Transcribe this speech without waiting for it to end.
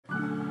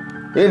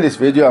In this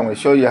video I'm going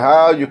to show you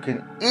how you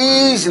can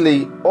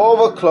easily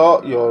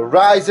overclock your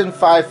Ryzen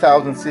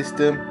 5000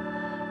 system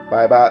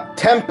by about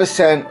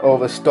 10%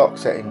 over stock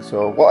settings.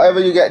 So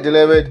whatever you get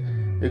delivered,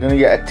 you're going to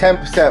get a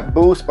 10%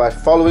 boost by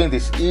following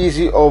this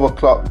easy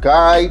overclock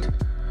guide.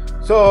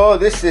 So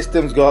this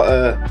system's got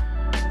a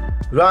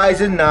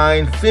Ryzen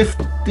 9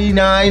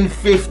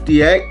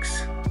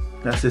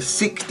 5950X. That's a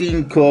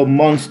 16 core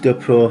monster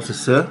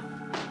processor.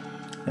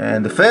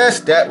 And the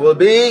first step will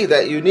be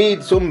that you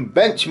need some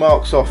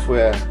benchmark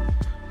software,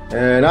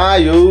 and I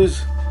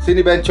use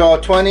Cinebench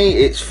R20.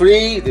 It's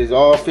free. There's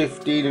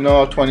R15 and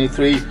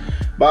R23,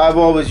 but I've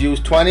always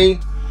used 20.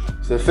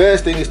 So the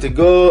first thing is to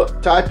go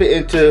type it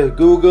into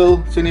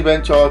Google,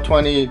 Cinebench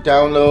R20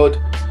 download,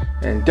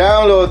 and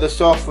download the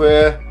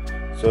software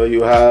so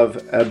you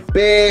have a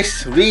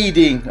base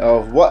reading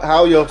of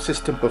how your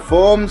system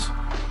performs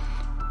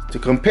to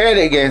compare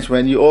it against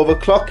when you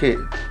overclock it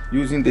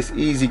using this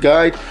easy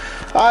guide.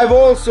 I've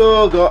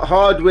also got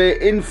hardware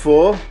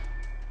info.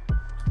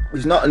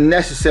 It's not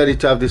necessary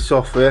to have this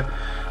software,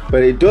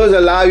 but it does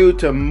allow you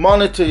to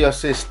monitor your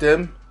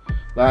system.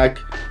 Like,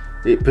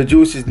 it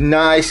produces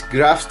nice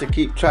graphs to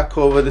keep track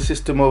over the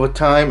system over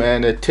time,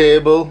 and a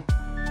table,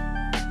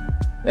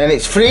 and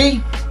it's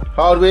free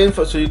hardware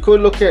info, so you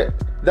could look at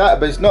that,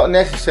 but it's not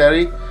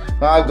necessary.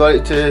 I've got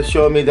it to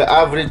show me the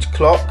average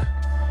clock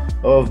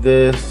of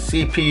the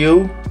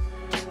CPU,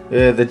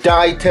 the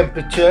die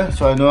temperature,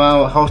 so I know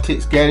how hot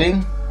it's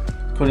getting.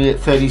 Currently at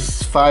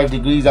 35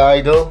 degrees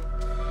idle.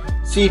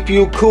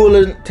 CPU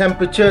coolant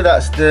temperature,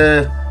 that's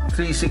the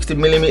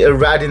 360mm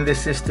rad in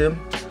this system.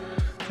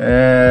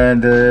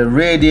 And the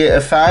radiator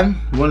fan,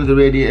 one of the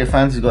radiator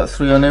fans has got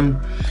 3 on them.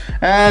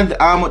 And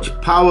how much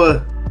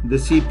power the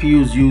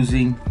CPU is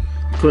using.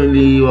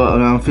 Currently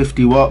around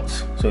 50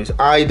 watts. So it's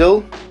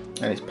idle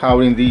and it's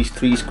powering these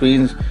 3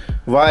 screens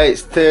via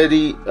its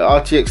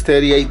RTX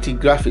 3080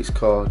 graphics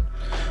card.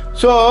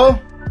 So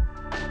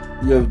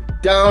you've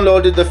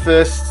downloaded the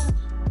first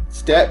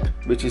step,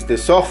 which is the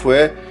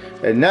software,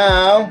 and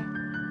now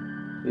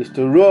is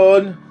to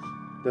run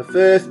the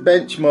first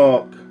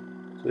benchmark.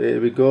 So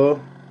here we go.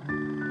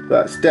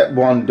 That's step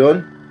 1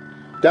 done.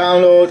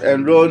 Download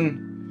and run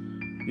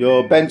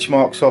your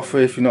benchmark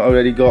software if you've not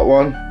already got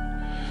one.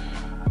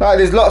 Now,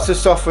 there's lots of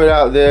software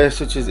out there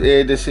such as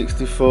AMD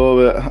 64,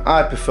 but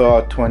I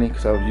prefer R20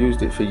 because I've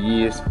used it for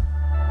years,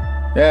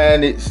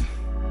 and it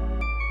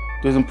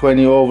doesn't put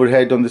any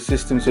overhead on the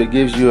system, so it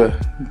gives you a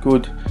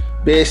good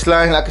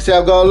baseline. Like I say,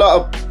 I've got a lot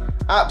of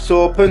apps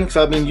open because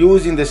I've been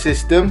using the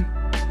system,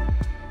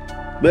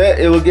 but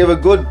it will give a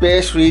good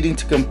base reading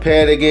to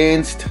compare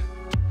against.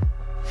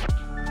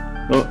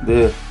 Oh,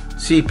 the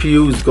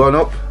CPU's gone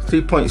up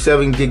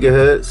 3.7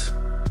 gigahertz.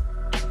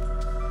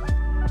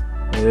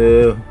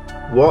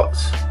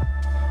 Watts,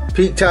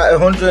 peaked at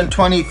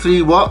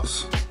 123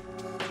 watts.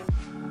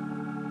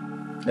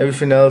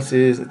 Everything else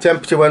is, the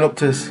temperature went up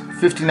to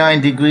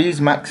 59 degrees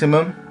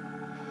maximum,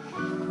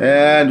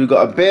 and we've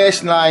got a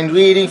baseline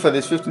reading for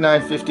this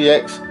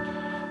 5950X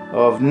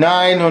of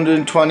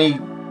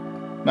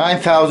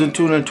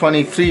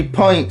 9,223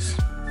 points.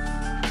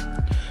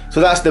 So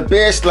that's the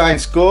baseline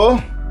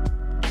score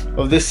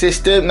of this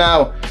system.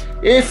 Now,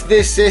 if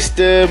this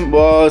system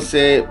was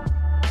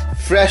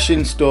fresh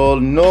install,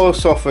 no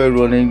software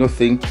running,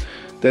 nothing,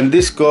 then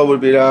this score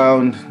would be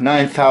around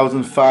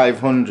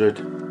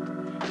 9,500.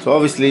 So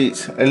obviously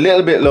it's a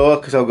little bit lower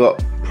because I've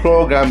got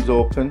programs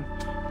open,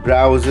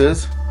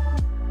 browsers,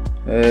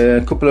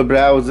 a couple of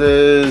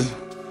browsers,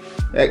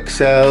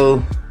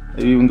 Excel.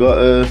 I've even got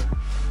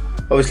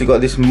obviously got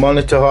this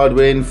monitor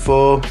hardware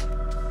info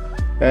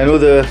and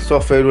other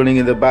software running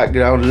in the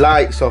background,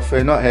 light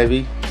software, not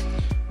heavy.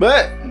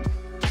 But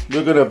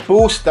we're gonna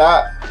boost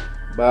that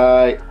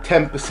by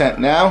 10%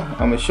 now.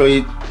 I'm going to show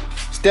you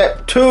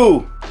step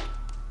 2.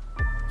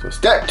 So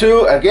step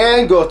 2,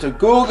 again, go to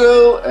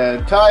Google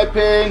and type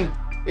in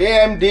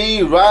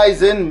AMD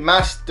Ryzen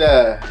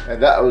Master,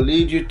 and that will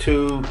lead you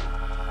to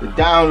the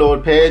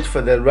download page for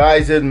the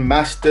Ryzen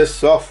Master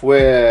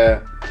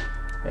software.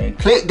 And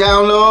click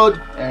download,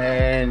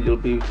 and you'll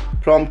be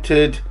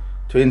prompted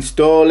to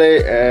install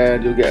it,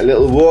 and you'll get a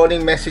little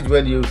warning message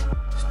when you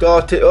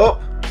start it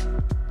up.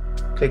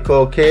 Click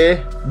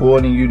OK,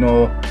 warning, you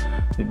know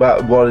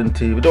about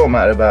warranty, but don't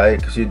matter about it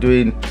because you're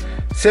doing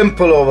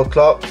simple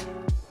overclock.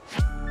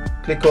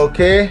 Click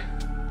OK,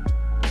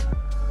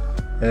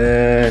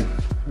 and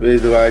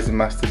with the Ryzen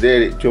Master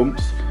there, it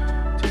jumps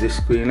to this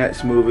screen.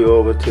 Let's move it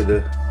over to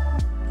the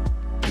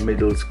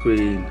middle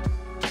screen.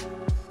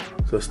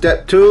 So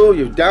step 2,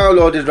 you've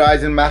downloaded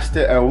Ryzen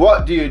Master, and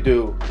what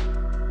do?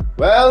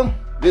 Well,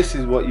 this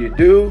is what you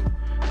do.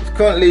 It's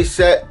currently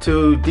set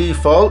to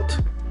default,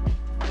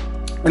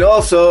 and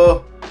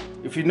also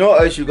if you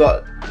notice, you've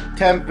got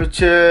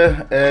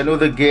temperature and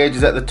other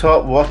gauges at the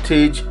top,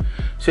 wattage,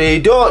 so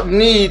you don't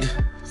need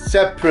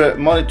separate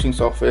monitoring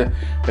software.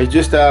 I've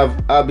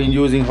been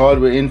using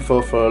hardware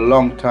info for a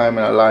long time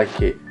and I like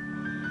it.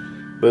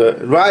 But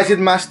Ryzen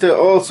Master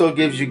also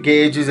gives you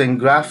gauges and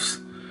graphs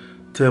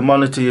to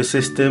monitor your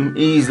system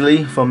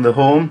easily from the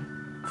home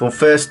from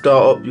first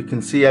start up, you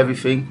can see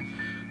everything.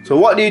 So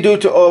what do you do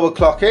to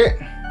overclock it?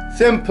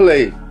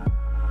 Simply,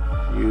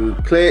 you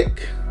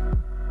click,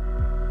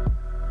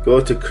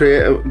 go to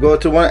create, go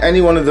to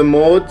any one of the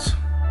modes,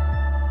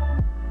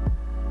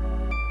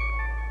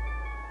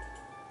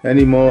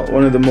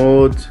 one of the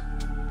modes,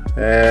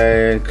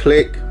 and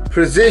click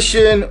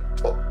Precision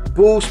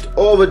Boost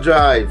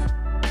Overdrive.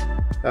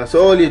 That's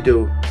all you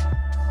do.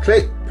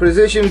 Click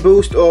Precision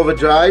Boost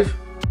Overdrive.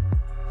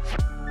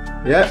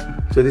 Yeah,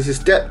 so this is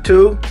step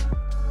 2,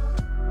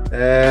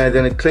 and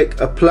then I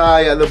click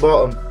Apply at the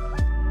bottom.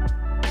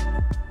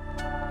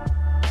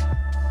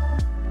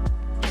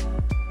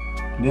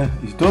 Yeah,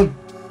 it's done.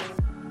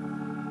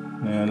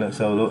 Now let's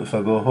have a look. If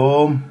I go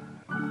home,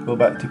 go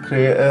back to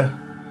Creator,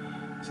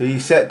 so you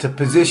set to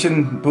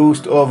Precision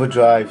Boost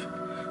Overdrive.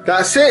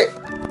 That's it.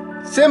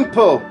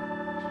 Simple.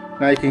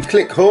 Now you can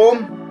click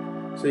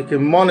Home, so you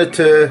can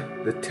monitor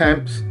the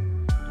temps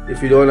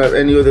if you don't have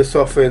any other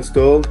software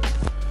installed.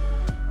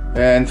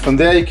 And from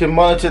there you can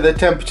monitor the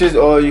temperatures,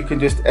 or you can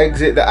just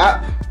exit the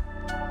app.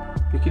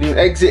 You can even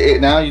exit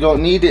it now. You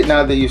don't need it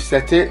now that you've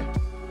set it.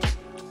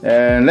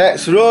 And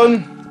let's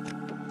run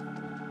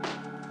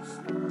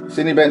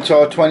Cinebench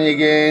R20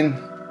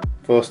 again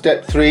for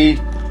step 3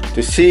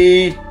 to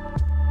see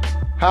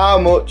how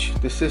much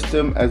the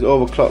system has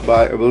overclocked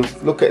by. We'll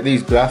look at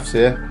these graphs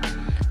here.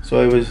 So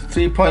it was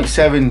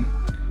 3.7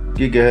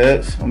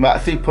 gigahertz,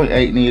 about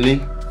 3.8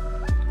 nearly.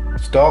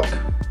 Stock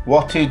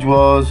wattage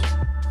was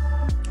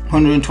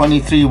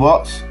 123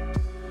 watts.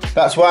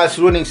 That's why it's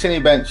running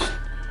Cinebench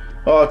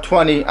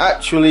R20.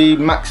 Actually,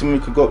 maximum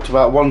could go up to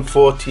about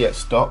 140 at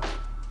stock.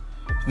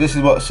 So this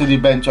is what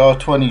Cinebench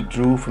R20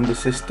 drew from the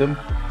system.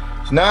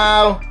 So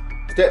now,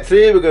 step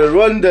 3, we're going to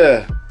run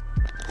the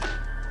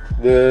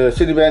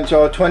Cinebench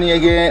R20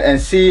 again and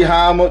see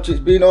how much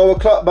it's been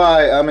overclocked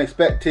by. I'm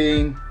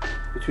expecting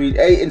between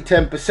 8 and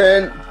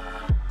 10%,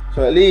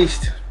 so at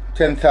least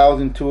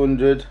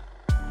 10,200,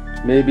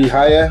 maybe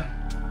higher,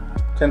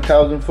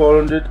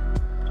 10,400.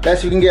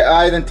 Let's see if we can get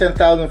higher than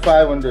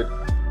 10,500.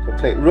 So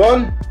click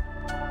run,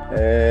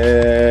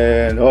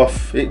 and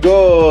off it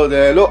goes.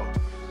 There, look,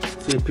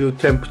 CPU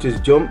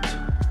temperatures jumped.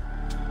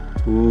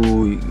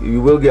 Ooh,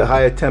 you will get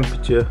higher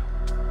temperature.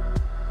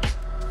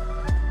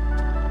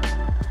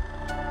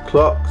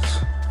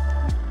 Clocks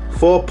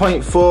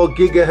 4.4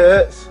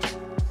 gigahertz,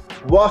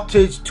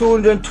 wattage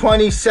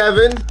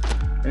 227,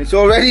 and it's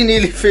already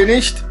nearly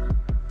finished.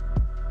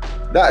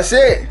 That's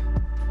it.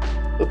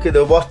 Look at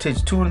the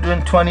wattage,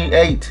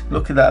 228.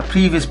 Look at that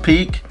previous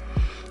peak.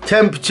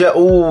 Temperature,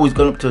 oh, it's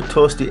gone up to a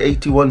toasty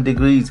 81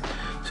 degrees.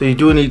 So you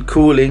do need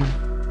cooling.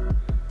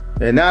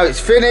 And now it's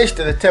finished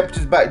and the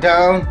temperature's back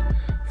down.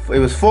 It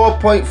was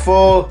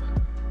 4.4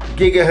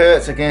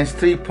 gigahertz against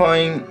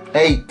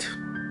 3.8.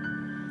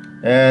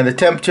 And the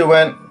temperature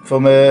went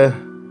from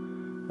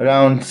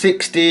around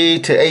 60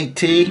 to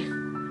 80.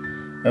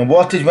 And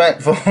wattage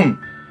went from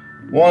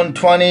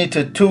 120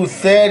 to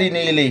 230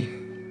 nearly.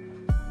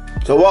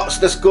 So what's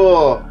the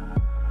score?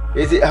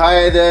 Is it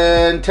higher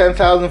than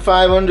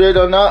 10,500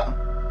 or not?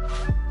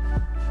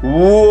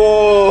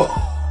 Whoa!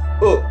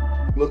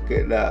 Look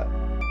at that.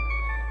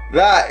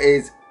 That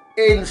is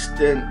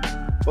instant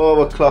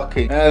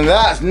overclocking. And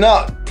that's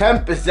not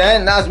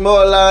 10%, that's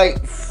more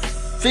like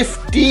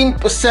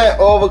 15%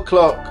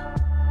 overclock.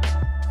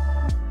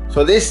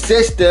 So this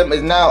system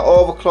is now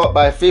overclocked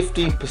by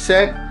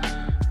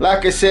 15%.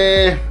 Like I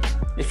say,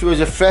 if it was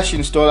a fresh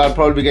install, I'd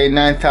probably be getting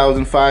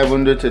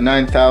 9,500 to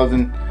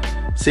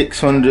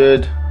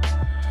 9,600.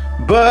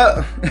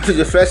 But if it's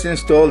a fresh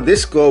install,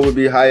 this score would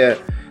be higher.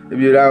 It'd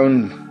be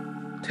around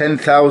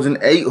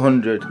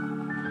 10,800.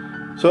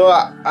 So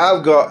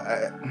I've got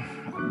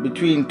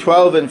between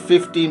 12 and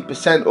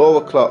 15%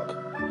 overclock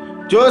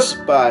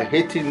just by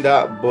hitting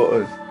that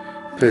button,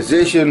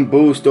 Precision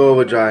Boost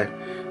Overdrive.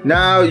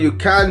 Now you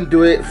can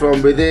do it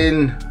from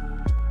within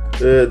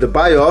the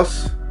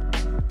BIOS.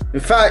 In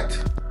fact,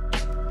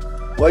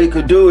 what you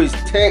could do is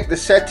take the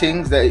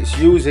settings that it's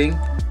using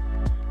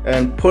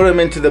and put them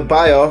into the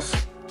BIOS.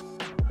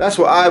 That's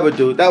what I would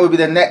do. That would be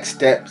the next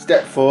step,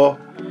 step 4.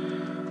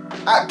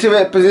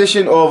 Activate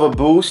Precision Over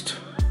Boost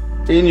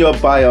in your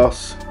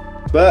BIOS.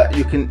 But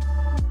you can,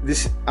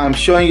 I'm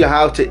showing you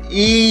how to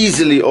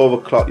easily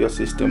overclock your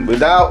system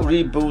without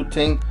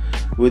rebooting,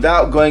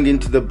 without going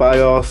into the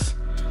BIOS.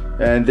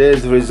 And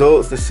there's the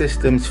results. The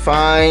system's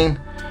fine.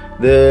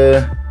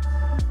 The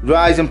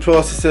Ryzen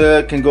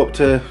processor can go up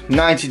to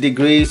 90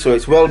 degrees, so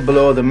it's well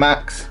below the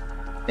max,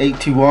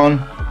 81.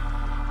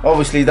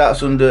 Obviously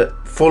that's under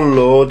full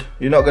load.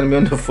 You're not going to be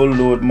under full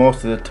load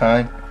most of the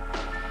time.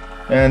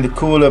 And the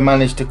cooler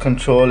managed to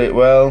control it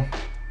well.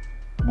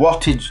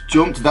 Wattage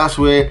jumped, that's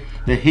where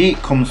the heat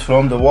comes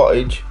from, the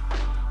wattage.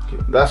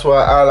 That's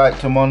why I like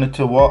to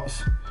monitor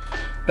watts.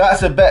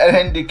 That's a better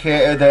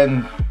indicator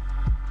than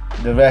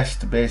the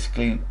rest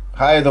basically.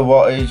 Higher the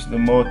wattage, the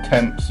more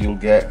temps you'll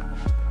get.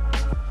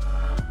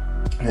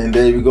 And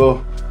there we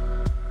go.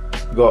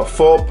 We got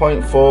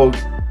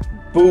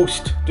 4.4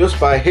 boost just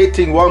by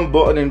hitting one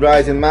button in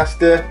Ryzen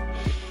Master.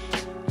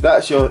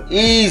 That's your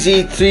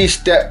easy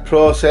 3-step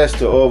process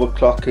to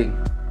overclocking.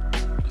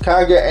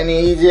 Can't get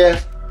any easier.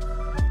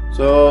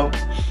 So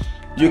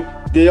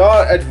there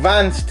are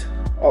advanced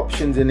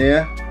options in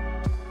here.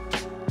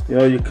 You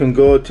know, you can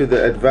go to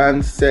the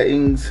advanced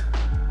settings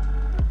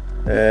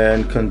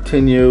and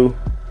continue.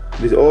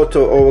 There's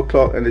auto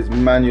overclock and there's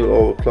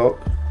manual overclock,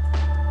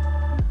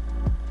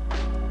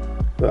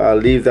 but I'll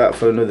leave that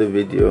for another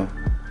video.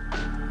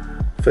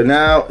 For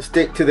now,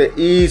 stick to the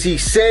easy,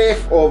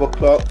 safe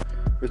overclock,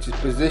 which is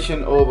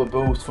position over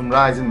boost from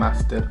Ryzen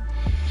Master.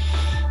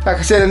 Like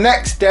I said, the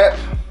next step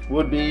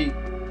would be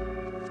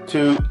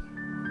to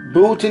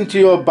boot into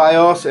your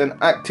BIOS and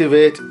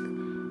activate,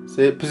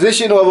 say,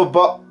 position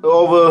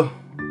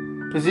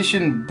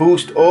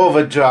boost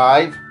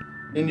overdrive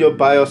in your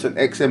BIOS and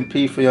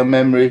XMP for your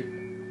memory.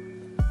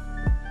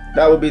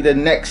 That would be the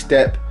next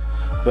step,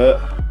 but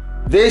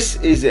this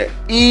is an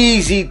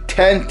easy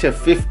 10 to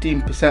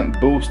 15%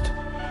 boost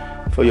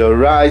for your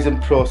Ryzen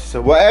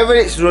processor. Whatever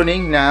it's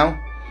running now,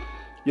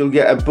 you'll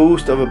get a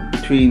boost of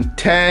between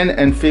 10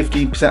 and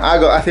 15%.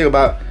 I think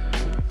about,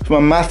 if my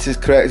maths is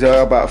correct,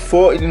 about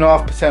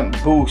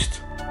 14.5%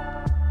 boost.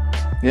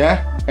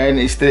 Yeah, and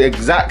it's the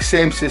exact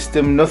same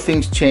system,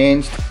 nothing's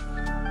changed,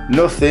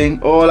 nothing.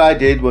 All I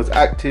did was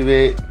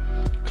activate,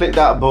 click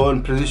that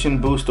button, position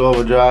boost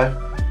overdrive,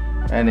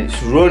 and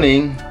it's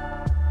running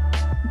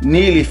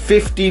nearly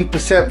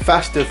 15%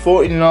 faster,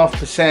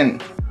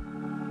 14.5%,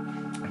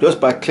 just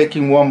by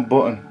clicking one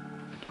button.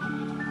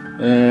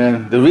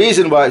 The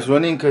reason why it's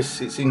running,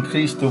 because it's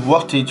increased the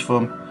wattage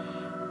from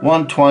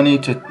 120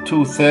 to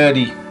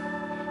 230.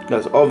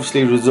 That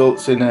obviously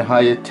results in a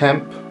higher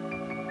temp,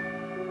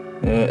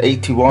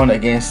 81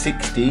 against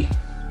 60.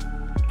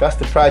 That's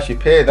the price you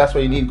pay. That's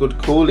why you need good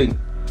cooling.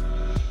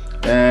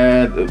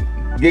 The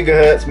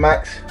gigahertz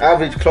max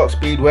average clock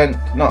speed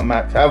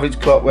average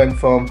clock went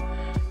from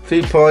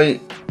just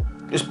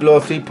below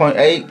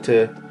 3.8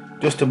 to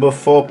just above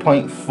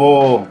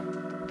 4.4.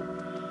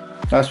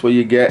 That's what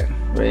you get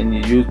when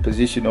you use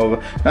position over.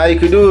 Now you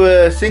can do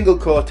a single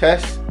core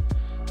test.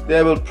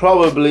 They will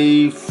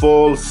probably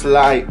fall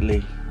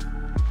slightly.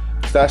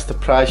 So that's the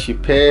price you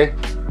pay,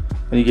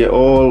 and you get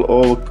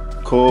all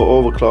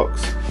core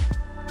overclocks.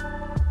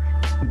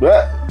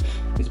 But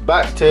it's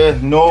back to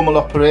normal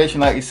operation,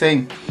 like you're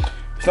saying.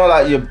 It's not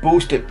like you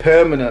boost it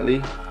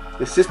permanently.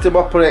 The system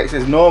operates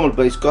as normal,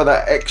 but it's got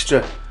that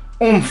extra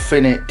oomph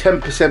in it,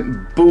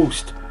 10%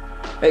 boost,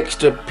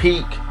 extra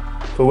peak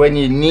for when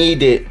you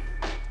need it.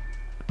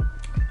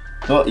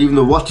 Not even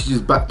the wattage is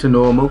back to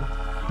normal.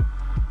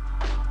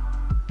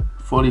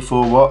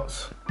 44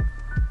 watts,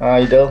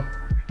 idle.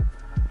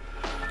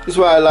 This is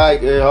why I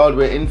like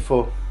hardware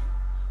info.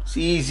 It's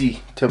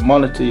easy to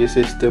monitor your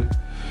system.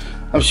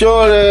 I'm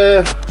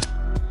sure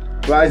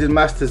Ryzen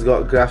Master's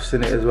got graphs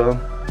in it as well.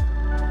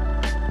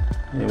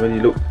 And when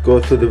you go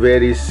through the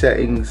various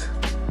settings.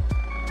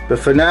 But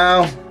for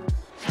now,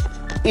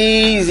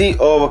 easy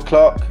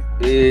overclock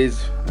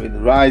is with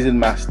Ryzen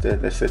Master.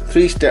 That's a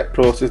 3-step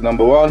process.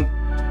 Number 1,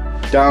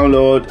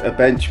 download a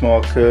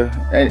benchmarker.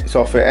 Any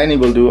software, any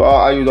will do.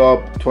 I use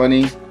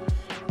R20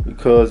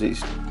 because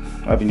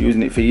I've been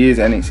using it for years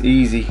and it's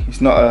easy.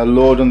 It's not a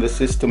load on the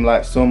system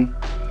like some.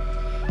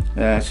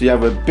 So you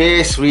have a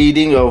base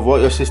reading of what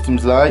your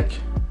system's like,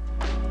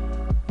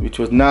 which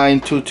was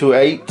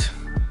 9228.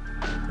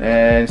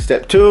 And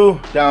step 2,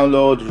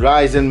 download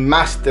Ryzen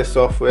Master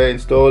software,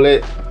 install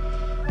it,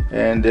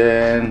 and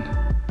then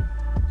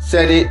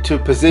set it to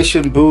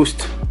position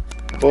boost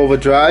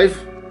overdrive.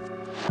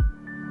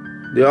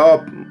 There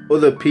are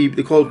other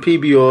they're called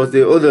PBOs.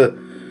 There are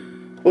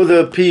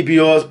other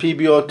PBOs,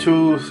 PBO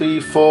 2, 3,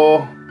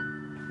 4.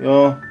 You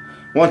know,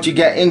 once you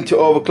get into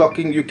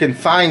overclocking, you can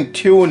fine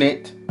tune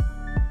it.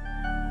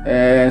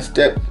 And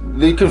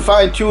you can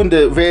fine tune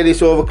the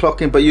various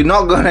overclocking, but you're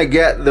not gonna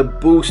get the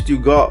boost you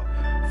got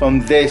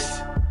from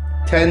this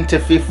 10 to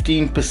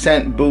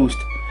 15% boost.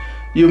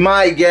 You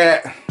might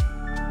get,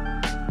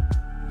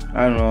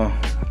 I don't know,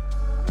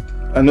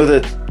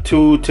 another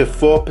 2 to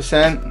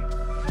 4%,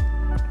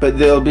 but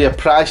there'll be a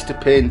price to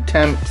pay in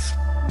temps.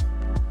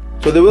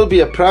 So there will be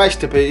a price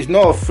to pay. It's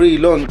not a free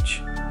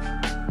lunch.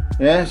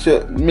 Yeah,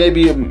 so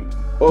maybe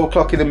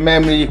overclocking the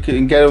memory, you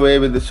can get away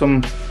with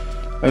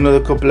another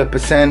couple of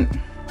percent.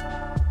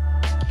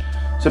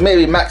 So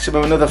maybe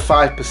maximum another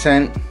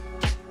 5%.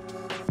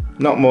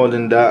 Not more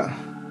than that.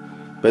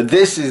 But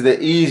this is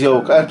the easy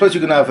overclock. And plus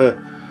you're gonna have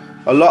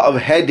a lot of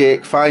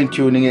headache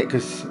fine-tuning it,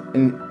 because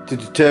to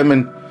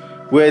determine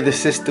where the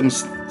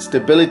system's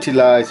stability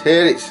lies.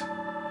 Here it's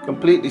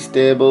completely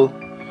stable.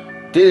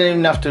 Didn't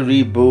even have to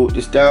reboot.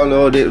 Just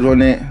download it,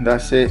 run it.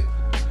 That's it.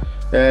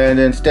 And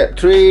then step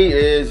 3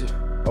 is,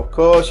 of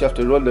course, you have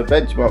to run the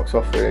benchmark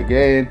software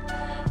again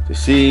to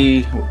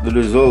see the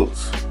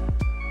results.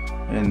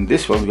 And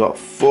this one's got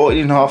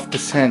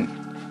 14.5%.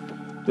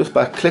 Just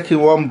by clicking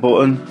one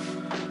button,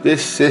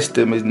 this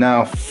system is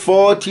now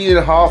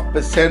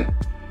 14.5%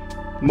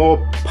 more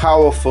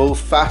powerful,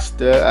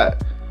 faster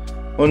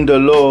under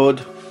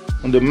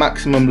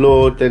maximum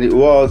load than it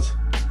was.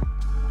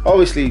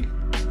 Obviously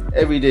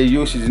everyday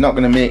usage is not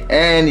going to make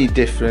any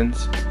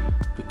difference,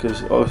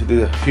 because obviously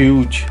there's a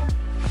huge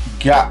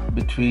gap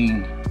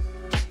between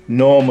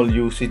normal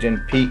usage and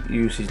peak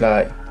usage.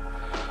 Like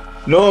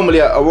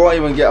normally I won't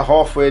even get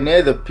halfway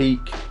near the peak,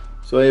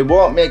 so it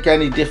won't make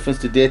any difference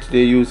to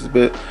day-to-day users.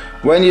 But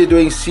when you're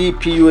doing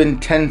CPU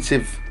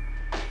intensive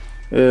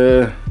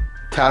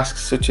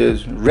tasks such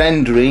as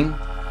rendering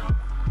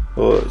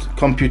or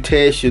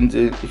computations,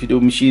 if you do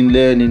machine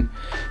learning,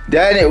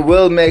 then it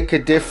will make a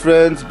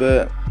difference.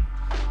 But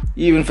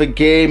even for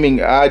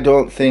gaming, I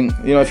don't think,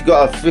 you know, if you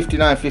got a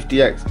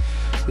 5950X,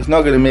 it's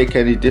not going to make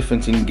any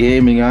difference in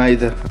gaming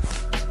either.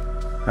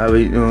 I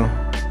mean, you know,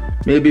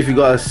 maybe if you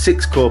got a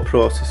 6-core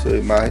processor,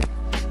 it might.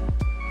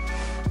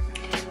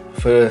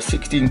 For a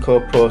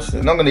 16-core processor,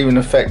 it's not going to even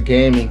affect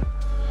gaming.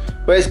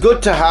 But it's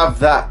good to have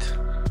that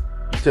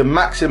to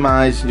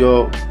maximize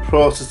your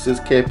processor's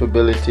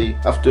capability.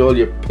 After all,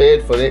 you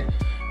paid for it,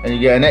 and you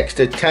get an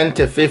extra 10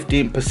 to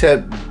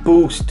 15%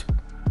 boost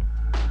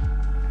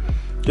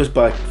just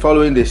by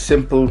following this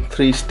simple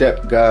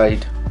 3-step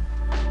guide.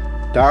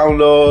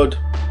 Download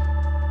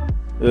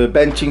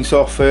benching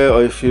software,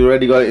 or if you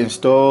already got it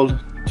installed.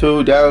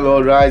 2,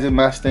 download Ryzen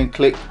Master and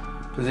click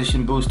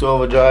Position Boost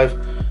Overdrive.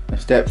 And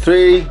step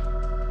 3,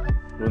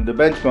 run the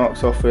benchmark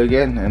software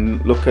again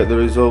and look at the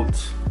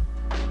results.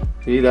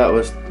 See, that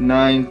was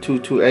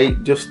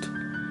 9228 just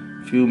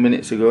a few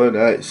minutes ago.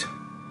 Now it's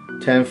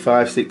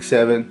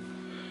 10.567,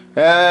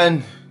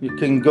 and you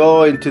can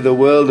go into the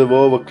world of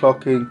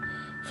overclocking,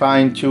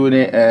 fine tune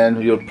it,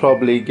 and you'll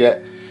probably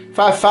get, if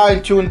I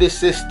fine tune this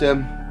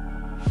system,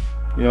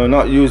 you know,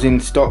 not using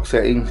stock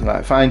settings,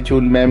 like fine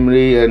tune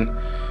memory and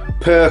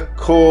per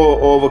core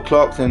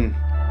overclocks and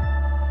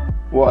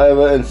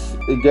whatever, and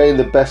getting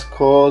the best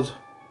cores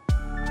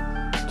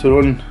to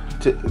run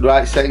to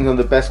right settings on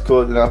the best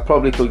cores, and I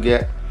probably could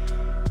get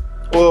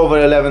over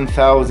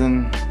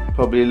 11,000,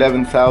 probably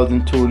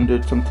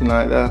 11,200, something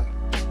like that.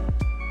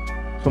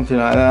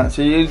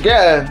 So you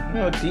get a, you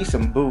know,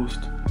 decent boost,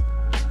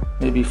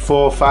 maybe 4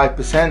 or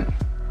 5%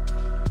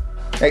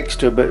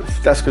 extra, but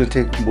that's going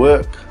to take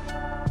work,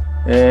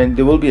 and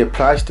there will be a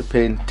price to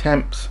pay in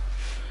temps.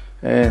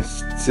 And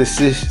it's the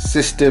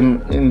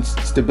system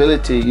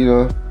instability, you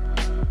know,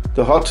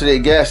 the hotter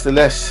it gets, the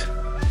less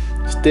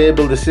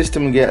stable the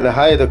system gets. The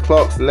higher the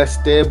clocks, the less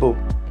stable.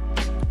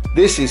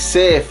 This is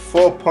safe.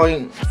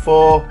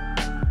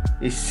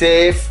 4.4 is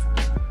safe.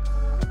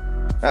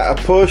 At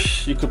a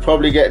push, you could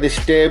probably get this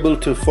stable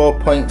to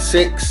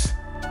 4.6.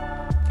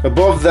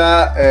 Above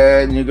that,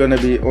 and you're going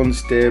to be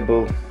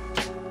unstable.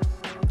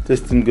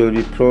 System's going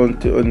to be prone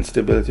to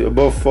instability.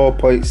 Above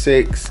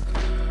 4.6,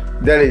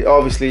 then it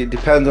obviously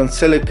depends on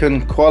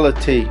silicon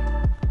quality,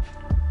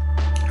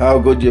 how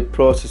good your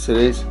processor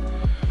is.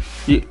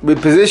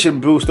 With Position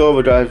Boost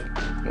Overdrive,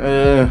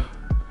 I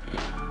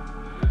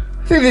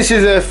think this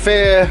is a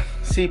fair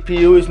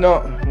CPU. It's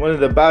not one of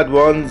the bad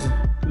ones.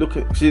 Look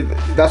at, see,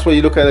 that's what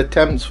you look at the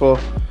temps for.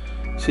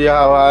 See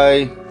how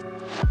high,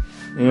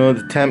 you know,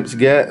 the temps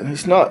get.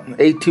 It's not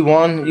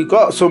 81. You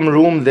got some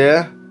room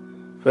there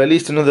for at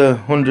least another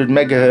 100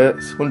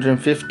 megahertz,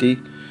 150.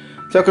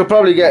 So I could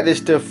probably get this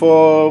to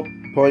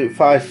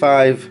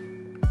 4.55,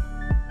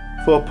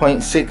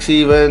 4.6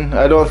 even.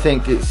 I don't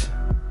think it's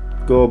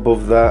go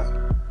above that.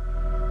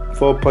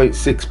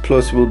 4.6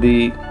 plus will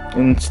be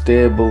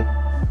unstable,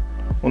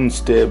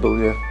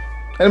 yeah.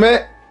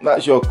 Anyway,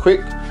 that's your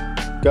quick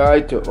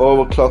guide to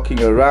overclocking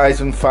a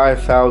Ryzen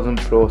 5000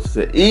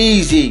 processor.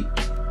 Easy,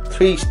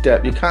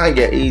 3-step. You can't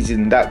get easier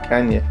than that,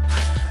 can you?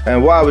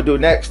 And what I would do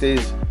next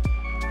is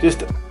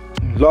just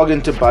log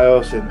into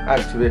BIOS and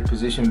activate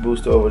Position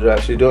Boost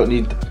Overdrive. So you don't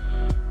need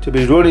to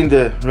be running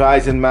the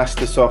Ryzen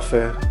Master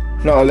software,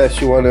 not unless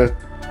you want to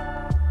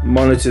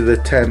monitor the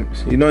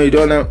temps. You know, you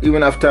don't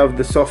even have to have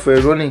the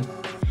software running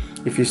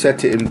if you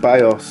set it in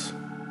BIOS.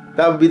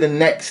 That would be the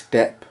next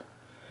step.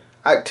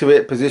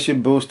 Activate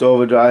Position Boost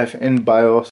Overdrive in BIOS.